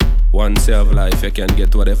Once you have life, you can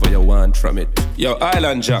get whatever you want from it. Yo,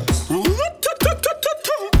 Island Jacks.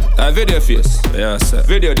 Video face. Yeah, sir.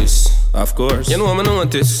 Video this. Of course. You know I'm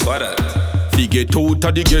notice. What that? Fi get out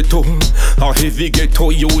of the ghetto, a heavy ghetto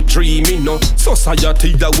you dreaming no.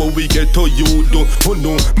 Society that what we get to you do. Oh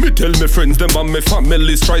no, me tell me friends them and me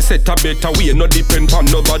families try set a better way. No depend on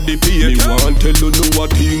nobody pay. Me want tell you know a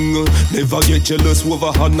thing. Never get jealous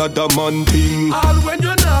over another man thing. All when you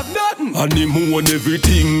have nothing. And him own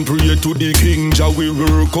everything. Pray to the king. Jah we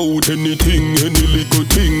work out anything, any little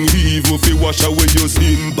thing. Even if you wash away your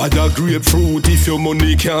sin. Buy a grapefruit if your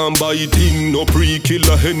money can't buy thing. No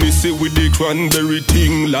pre-killer Hennessy with the cranberry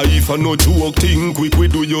thing. Life a no joke thing. Quick we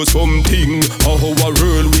do you something. How our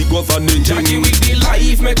world we govern it. Jackie with the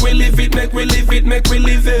life. Make we live it, make we live it, make we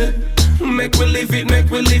live it. Make we live it, make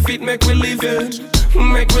we live it, make we live it.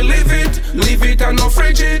 Make we live it and no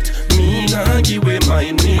fridge it. Me nah give away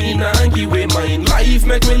mine, me nah give away mine. Life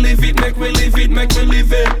make we live it, make we live it, make we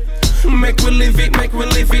live it. Make we live it, make we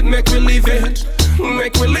live it, make we live it.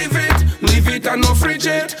 Make we live it and no fridge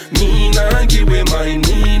it. Me nah give away mine,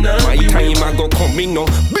 me nah. My time I go coming no.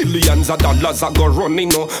 Billions of dollars I go running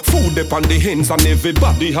no. Food up on the hands and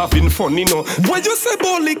everybody having fun you know. When you say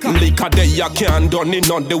about liquor, liquor there you can't done it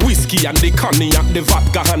on the whiskey and the cognac, the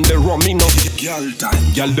vodka and the rum you know. Girl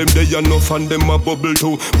time, girl them there enough and them a bubble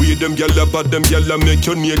too. We them girl about them girl make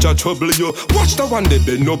your nature trouble you. Watch the one they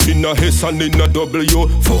bend up in a S and in a W.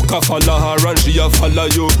 Fuck a follow her and she a follow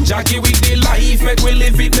you. Jackie with the life, make we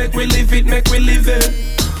live it, make we live it, make we live it.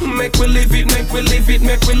 Make we live it, make we live it,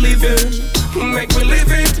 make we live it. Make we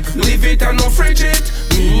live it and no fridge it.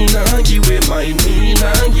 Me nah give away mine, me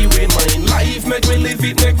nah give away mine. Life make we live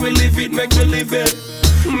it, make we live it, make we live it.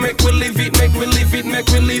 Make we live it, make we live it, make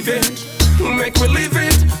we live it. Make we live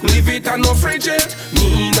it and no fridge it.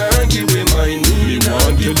 Me nah give away mine, me nah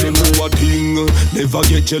give away mine. What thing? Never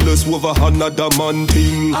get jealous over another man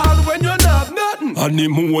thing. All when you have nothing. And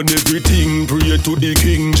him own everything. Pray to the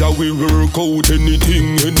king. Jah we work out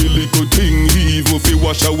anything, any little thing. Even if you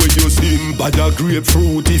wash away your sin. Buy a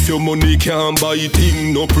grapefruit if your money can't buy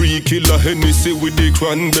thing. No pre-killer Hennessy with the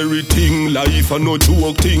cranberry thing. Life a no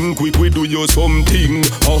joke thing. Quick we do you something.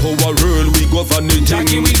 How our world we govern it.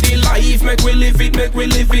 Jackie with the life. Make we live it, make we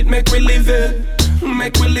live it, make we live it.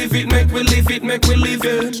 Make we live it, make we live it, make we live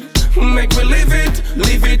it. Make we live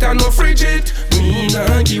it and no fridge it. Me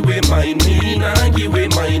nah give away mine, me nah give away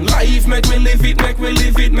mine. Life make we live it, make we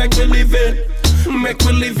live it, make we live it. Make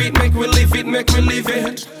we live it, make we live it, make we live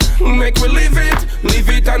it. Make we live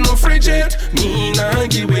it and no fridge it. Me nah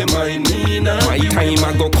give away mine, me nah. My time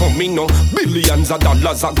I go coming no. Billions of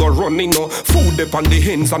dollars I go running no. Food up on the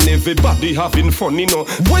hands and everybody having fun you know.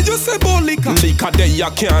 When you say about liquor, liquor there you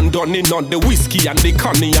can't done it on the whiskey and the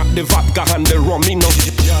cognac, the vodka and the rum you know.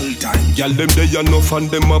 Girl time, girl them there enough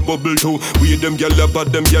and them a bubble too. We them girl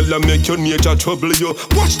about them girl make your nature trouble you.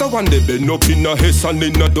 Watch the one they bend up in a S and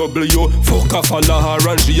in a W. Fuck a follow her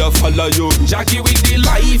and she a follow you. Jackie with the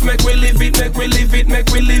life. Make we live it, make we live it, make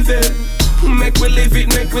we live it. Make we live it,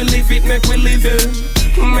 make we live it, make we live it.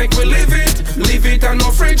 Make we live it and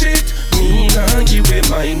no fridge it. Me nah give away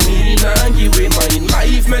mine, me nah give away mine.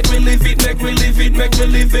 Life make we live it, make we live it, make we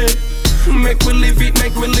live it. Make we live it,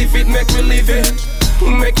 make we live it, make we live it.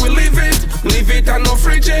 Make we live it and no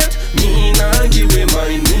fridge it. Me nah give away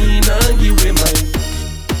mine.